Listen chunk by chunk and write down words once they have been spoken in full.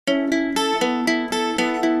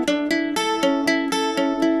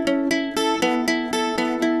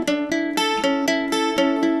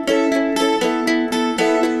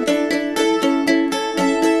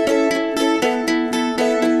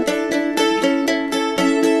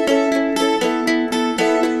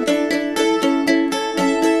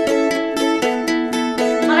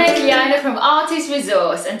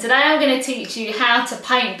Resource, and today I'm going to teach you how to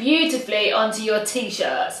paint beautifully onto your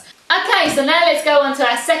t-shirts. Okay, so now let's go on to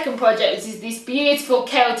our second project, which is this beautiful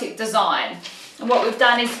Celtic design. And what we've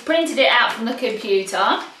done is printed it out from the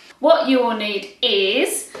computer. What you will need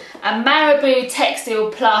is a Marabou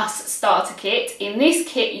Textile Plus starter kit. In this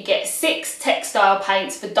kit you get 6 textile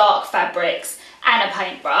paints for dark fabrics and a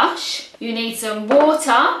paintbrush. You need some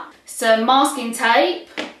water, some masking tape,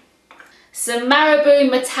 some Marabou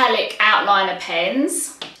metallic outliner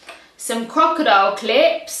pens, some crocodile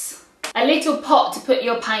clips, a little pot to put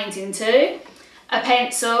your paint into, a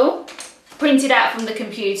pencil, printed out from the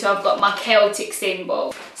computer, I've got my Celtic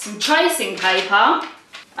symbol, some tracing paper,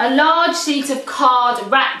 a large sheet of card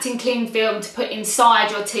wrapped in cling film to put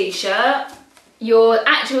inside your t-shirt, your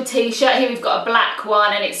actual t-shirt. Here we've got a black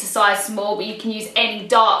one and it's a size small, but you can use any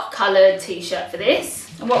dark coloured t-shirt for this.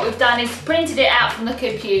 And what we've done is printed it out from the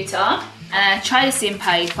computer and tracing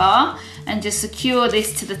paper, and just secure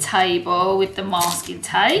this to the table with the masking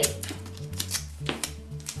tape.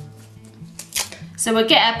 So we'll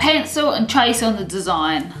get our pencil and trace on the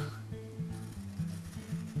design.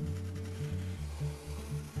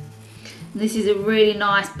 This is a really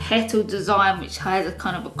nice petal design which has a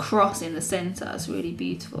kind of a cross in the centre. It's really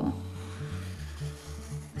beautiful.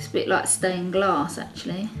 It's a bit like stained glass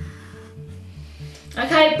actually.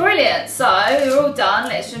 Okay, brilliant. So we're all done.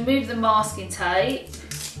 Let's remove the masking tape.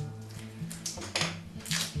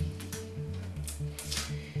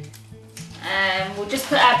 And we'll just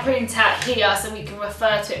put our printout here so we can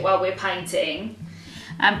refer to it while we're painting.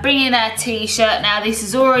 And bring in our t-shirt. Now this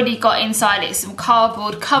has already got inside it some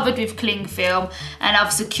cardboard covered with cling film, and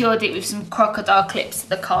I've secured it with some crocodile clips to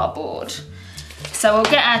the cardboard. So we'll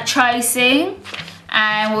get our tracing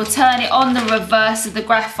and we'll turn it on the reverse of the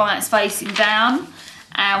graphite it's facing down,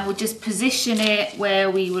 and we'll just position it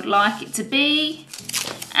where we would like it to be,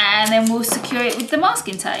 and then we'll secure it with the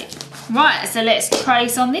masking tape. Right, so let's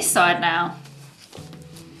trace on this side now.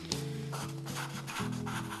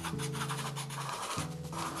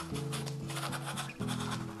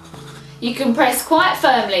 You can press quite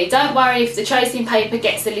firmly, don't worry if the tracing paper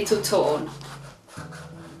gets a little torn.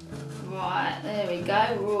 Right, there we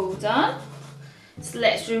go, we're all done. So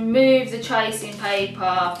let's remove the tracing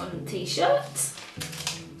paper from the t-shirt.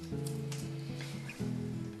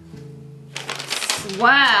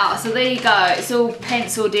 Wow, so there you go, it's all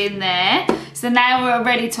penciled in there. So now we're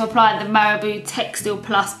ready to apply the Marabou Textile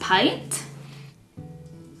Plus paint.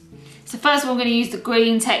 So first of all, I'm going to use the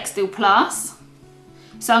green Textile Plus.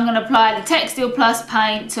 So I'm going to apply the Textile Plus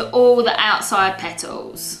paint to all the outside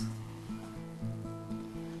petals.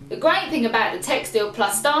 The great thing about the Textile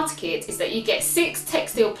Plus starter kit is that you get 6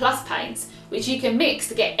 Textile Plus paints which you can mix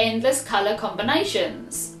to get endless colour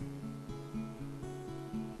combinations.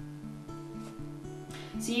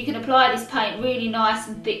 So you can apply this paint really nice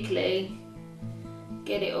and thickly,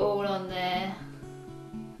 get it all on there,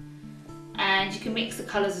 and you can mix the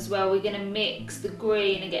colours as well. We're going to mix the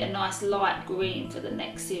green and get a nice light green for the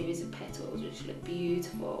next series of petals, which look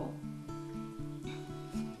beautiful.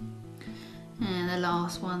 And the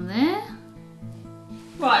last one there.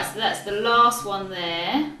 Right, so that's the last one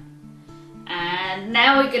there. And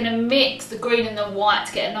now we're going to mix the green and the white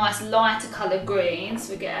to get a nice lighter colour green.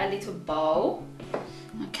 So we get our little bowl.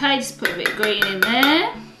 Okay, just put a bit of green in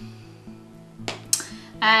there.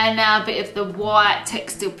 And now a bit of the white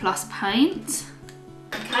Textile Plus paint.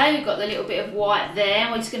 Okay, we've got the little bit of white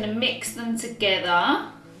there. We're just going to mix them together.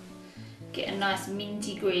 Get a nice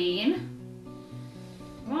minty green.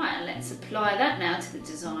 Right, and let's apply that now to the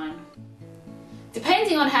design.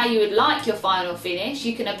 Depending on how you would like your final finish,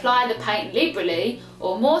 you can apply the paint liberally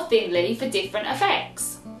or more thinly for different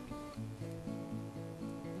effects.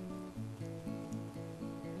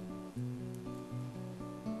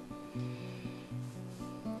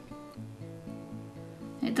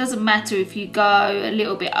 It doesn't matter if you go a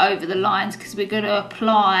little bit over the lines because we're going to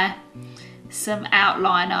apply some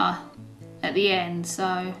outliner at the end,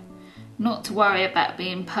 so not to worry about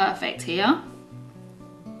being perfect here.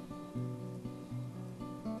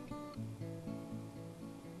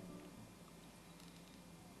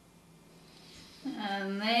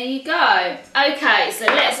 And there you go. Okay, so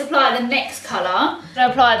let's apply the next colour. I'm going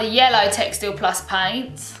to apply the yellow Textile Plus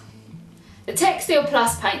paint. The Textile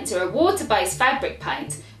Plus paints are a water-based fabric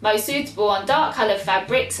paint, most suitable on dark coloured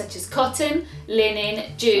fabrics such as cotton,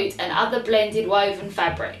 linen, jute and other blended woven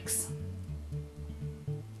fabrics.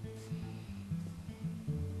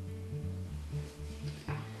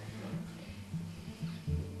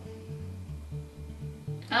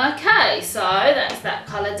 Okay, so that's that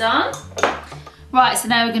colour done. Right, so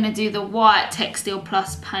now we're going to do the white Textile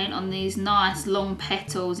Plus paint on these nice long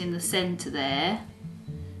petals in the centre there.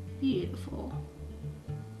 Beautiful.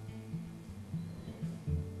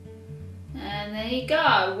 And there you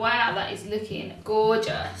go. Wow, that is looking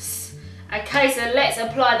gorgeous. Okay, so let's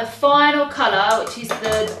apply the final colour, which is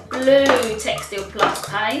the blue Textile Plus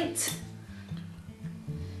paint.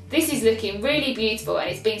 This is looking really beautiful and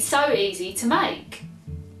it's been so easy to make.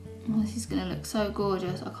 Oh, this is going to look so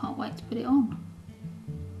gorgeous. I can't wait to put it on.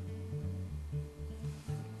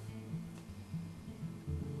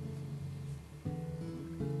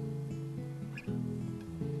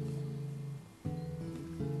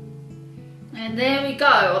 And there we go.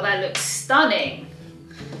 Oh, that looks stunning.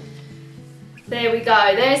 There we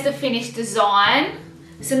go. There's the finished design.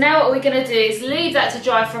 So now what we're going to do is leave that to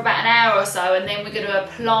dry for about an hour or so, and then we're going to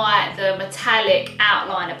apply the metallic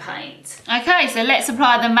outliner paint. Okay, so let's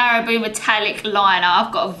apply the Marabou metallic liner.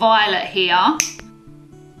 I've got a violet here.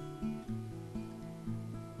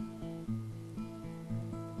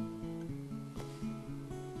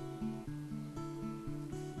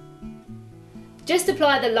 Just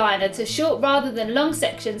apply the liner to short rather than long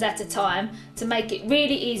sections at a time to make it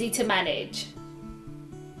really easy to manage.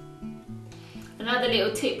 Another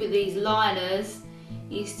little tip with these liners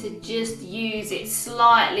is to just use it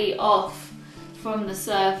slightly off from the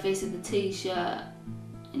surface of the t-shirt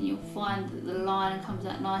and you'll find that the liner comes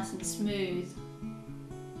out nice and smooth.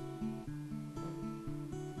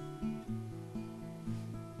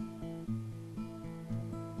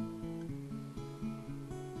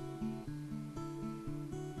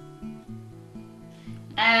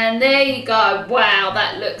 And there you go. Wow,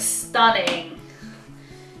 that looks stunning.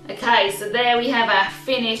 Okay, so there we have our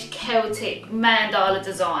finished Celtic mandala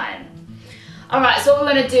design. Alright, so what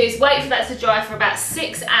we're going to do is wait for that to dry for about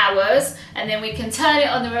 6 hours, and then we can turn it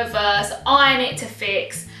on the reverse, iron it to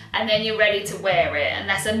fix, and then you're ready to wear it. And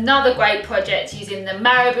that's another great project using the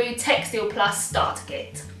Marabou Textile Plus starter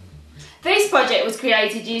kit. This project was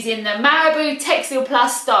created using the Marabou Textile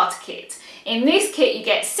Plus starter kit. In this kit you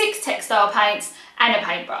get 6 textile paints and a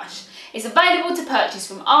paintbrush. It's available to purchase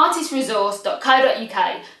from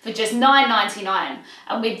artistresource.co.uk for just $9.99,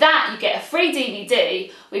 and with that you get a free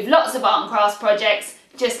DVD with lots of art and crafts projects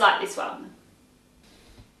just like this one.